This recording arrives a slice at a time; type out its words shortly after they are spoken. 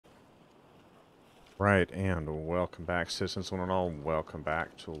Right, and welcome back, citizens one and all. Welcome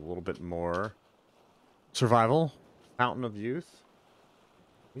back to a little bit more survival. Fountain of Youth.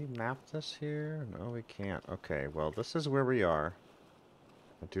 We map this here? No, we can't. Okay, well, this is where we are.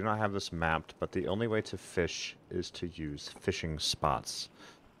 I do not have this mapped, but the only way to fish is to use fishing spots.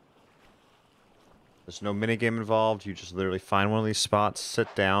 There's no minigame involved. You just literally find one of these spots,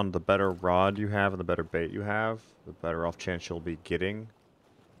 sit down. The better rod you have and the better bait you have, the better off chance you'll be getting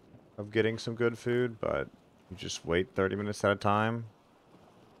some good food, but you just wait 30 minutes at a time,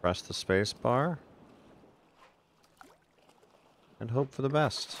 press the space bar, and hope for the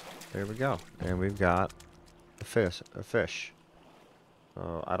best. There we go. And we've got a fish.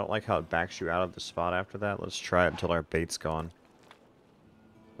 I don't like how it backs you out of the spot after that. Let's try it until our bait's gone.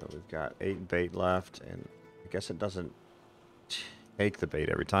 So we've got 8 bait left, and I guess it doesn't take the bait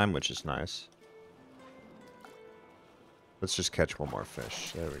every time, which is nice. Let's just catch one more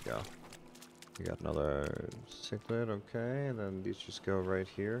fish. There we go. We got another cichlid, okay, and then these just go right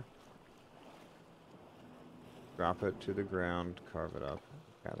here. Drop it to the ground, carve it up.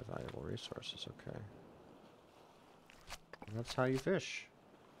 Gather valuable resources, okay. And that's how you fish.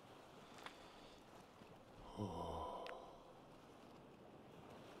 We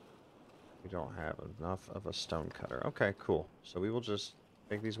don't have enough of a stone cutter. Okay, cool. So we will just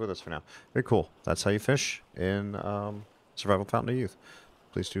take these with us for now. Very cool. That's how you fish in Survival Fountain of Youth.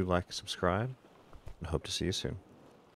 Please do like, subscribe, and hope to see you soon.